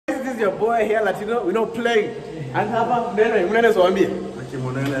your boy here Latino, we not playing. And hapa mnene zoambie.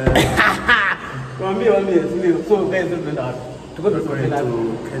 Akimonene. Waambie. So guys, tunaenda wapi? Tuko to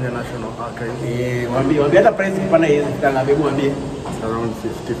Kenya National Archives. Waambie hata price pana hizi tanga bebu waambie. Around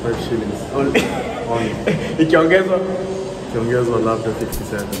 55 shillings. Only. Ikiongezwa labda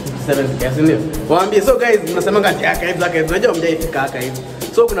 57. Yes, ndio. Waambie. So guys, mnasema ngapi archives? Unajua mjaifika archives.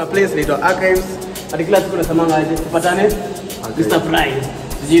 So kuna place inaitwa archives. Hadi kila siku nasema ngapi? Tupatane. Mr. Price.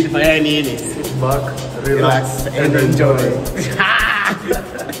 Sijui tufanye nini. Sit back, relax and enjoy.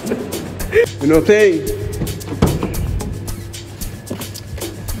 You know playing.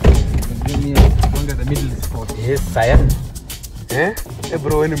 The middle spot. Yes, saya. Hey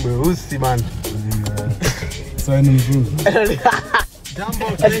bro, ni mweusi man. So ni mzuri.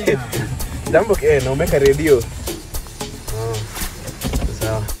 Jambo na umeka radio.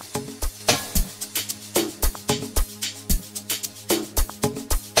 Sawa.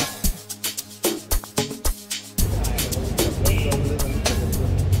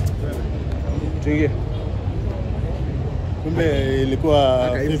 Tuingie. Kumbe ilikuwa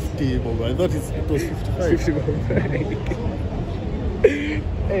 50 bob. I thought it was 55. 50 bob.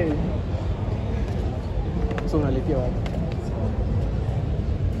 Hey. So unalipia wapi?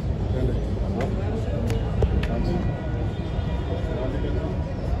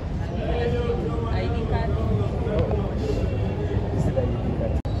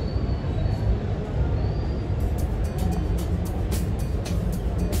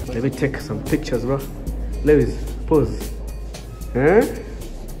 Let me take some pictures, bro. Lewis, pose. Huh?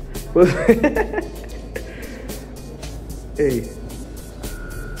 Pose. Hey.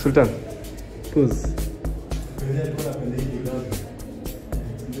 Sultan, pose.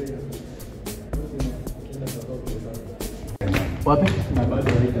 Wapi?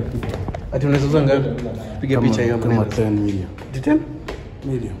 Ati unaweza ngapi? Piga picha hiyo kama 10 million. 10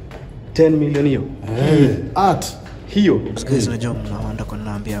 Million. 10 million hiyo. Art. Hiyo. Guys, unajua mnaanda kwa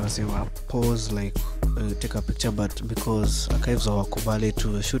naambia wasi wa pause like take a picture, but because archives hawakubali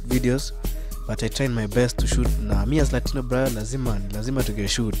to shoot videos, but I tried my best to shoot. Na me as Latino brother lazima to get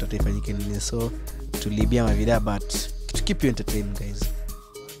shoot ataifanyike nini, so tulibia ma video but to keep you entertained guys.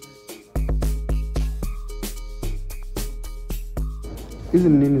 Hizi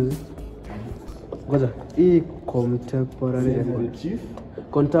ni nini hizi? Ngoja, hii contemporary Chief.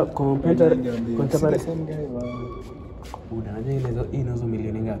 Contemporary. Unajua inazo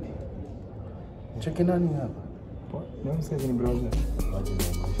milioni ngapi? Cheki nani hapa? No, sasa ni browser.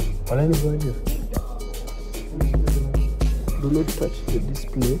 Wala ni browser. Do not touch the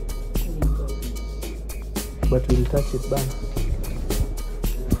display, but we'll touch it back.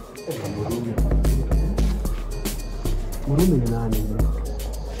 Murumi ni nani bro?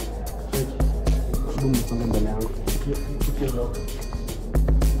 Murumi songa mbele yangu.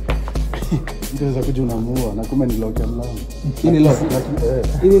 Ndio za kuja unamuua na kumbe ni lock ya mlango. Ini lock.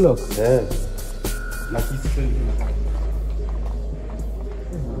 Ini lock. Na kisi.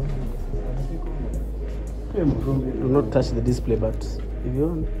 Do not touch the display, but if you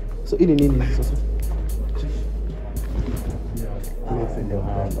want. So ini nini sasa?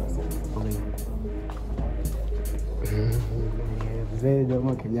 Zee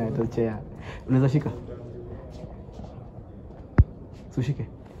jamaa Kenya itochea. Unaweza shika? Sushike.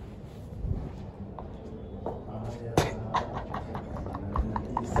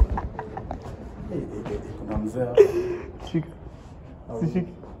 Kuna mzee Shika.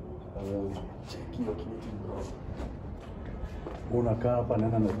 Sushike. Cheki hiyo kitu. Unakaa hapa na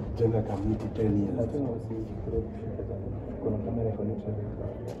anajenga kamiti 10 years. Lakini kuna kamera connection.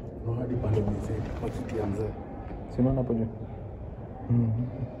 Unaona pande mzee kwa kiti ya mzee. Si unaona hapo juu?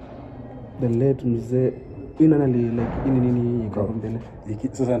 The late mzee ina like ini nini iko mbele.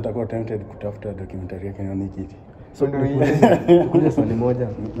 Sasa nitakuwa tempted kutafuta documentary yake nione kiti. So kuna swali moja.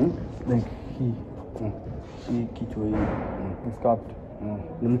 Like hii kichwa hii Ni sculpt.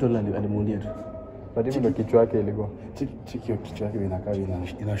 ni mtu alimuundia tu. But hivi ndio kichwa yake ilikuwa. Cheki hiyo kichwa yake inakaa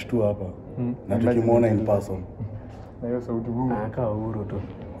inashtua hapa. Na tukimuona in person. Na hiyo sauti huu. Anakaa uhuru tu.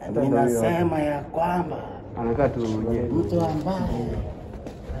 Ninasema ya kwamba Anakaa tu mtu ambaye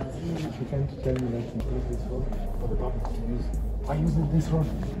You can't tell me that you do this road. Why using this road?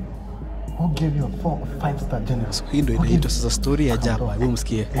 Who gave you a 5-star general? So hii ndio inaitwa sasa story ya Jaba. Hebu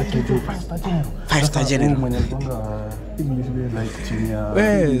msikie. 5-star general. 5-star general. Mwenye gonga English like chini ya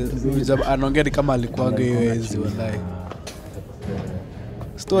Wewe anaongea kama alikuanga hiyo enzi wallahi.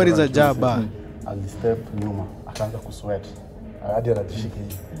 Stories za Jaba. alistep nyuma akaanza kusweat hadi anajishika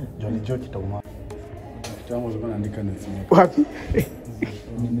hivi Jolly Joe kitauma kitamu ziko naandika na simu wapi?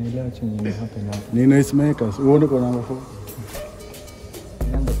 Ninaelewa chenye happen hapo. ni noise makers uone kwa namba 4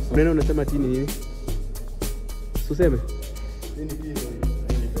 Namba Unaona unasema tini nini? Useme. Nini pilo?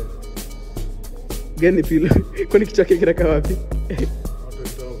 Nini pesa? Gani pilo? Kwani kichwa chake kinakaa wapi? Watu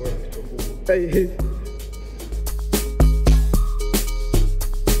kitao kwa kichwa kubwa. Ai.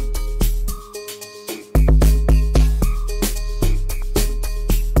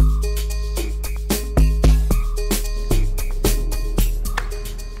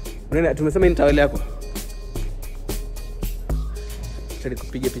 Unaona tumesema ni taweli yako. Chali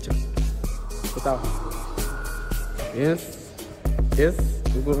kupiga picha. Sawa. Yes. Yes.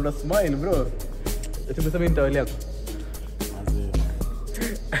 Uko una smile bro. Tumesema ni taweli yako.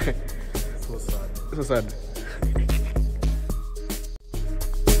 So sad. So sad.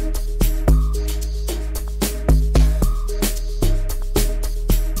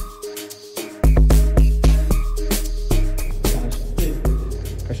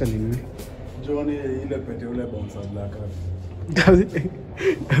 Kasha nini? Johnny ile pete ule bouncer black. Kazi.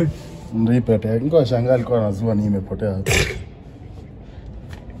 Ndio pete. Ngoja shangaa alikuwa anazua ni imepotea.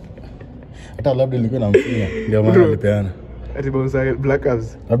 Hata labda ilikuwa inamfinya. Ndio maana alipeana. Ati bouncer black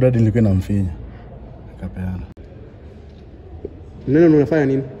calves. Labda ilikuwa inamfinya. Akapeana. Neno unafanya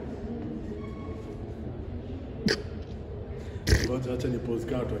nini? Ngoja acha ni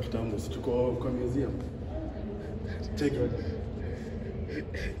postcard wa kitambo. Si tuko kwa museum. Check it.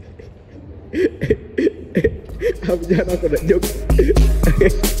 Vijana wako na jokes.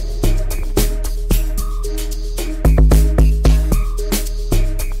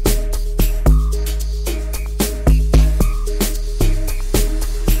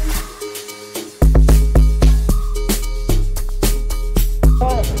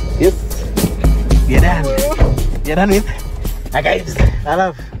 Yes. You're done with. Guys, I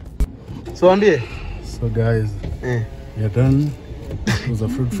love. So ambie. So guys, we're done. It was a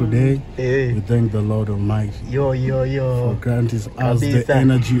fruitful day. We thank the Lord Almighty Yo. for granting us Kabisa. the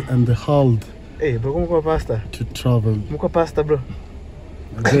energy and the health Bro, mko pasta. to travel. Mko pasta bro.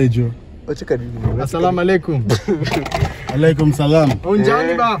 Ajejo. Ocheka nini bro? Assalamu alaikum. Alaikum salam.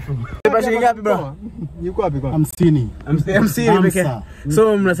 Unjani bafu. Pepa shilingi ngapi bro? Yuko wapi kwa? Hamsini. MC pekee.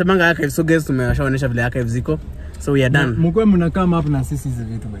 So mnasemanga archives, so guys tumewashaonesha vile archives ziko. So we are done. Mko mnakaa hapa na sisi hizi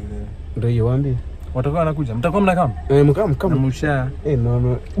vitu by the way. Ndio hiyo waambie. Watakuwa wanakuja. Mtakuwa mnakaa? Mkam. Na msha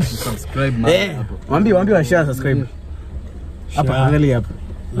No. subscribe mahali hapo. Waambie wa share subscribe. Hapa angalia hapa.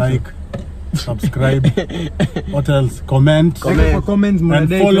 Like, subscribe. What else? Comment. Kwa comments And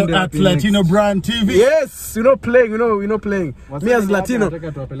follow at Latino Brand TV. Yes, we're not playing. Me as Latino.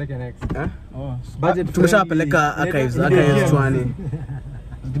 Nataka tuwapeleke next. Oh, tumeshapeleka archives chwani.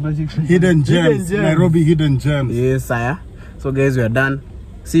 Hidden Gems. Nairobi Hidden Gems. Yes, sire. So guys, we are done.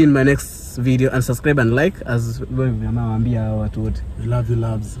 See you in my next video and subscribe and like as well. We love you,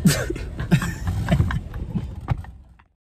 loves.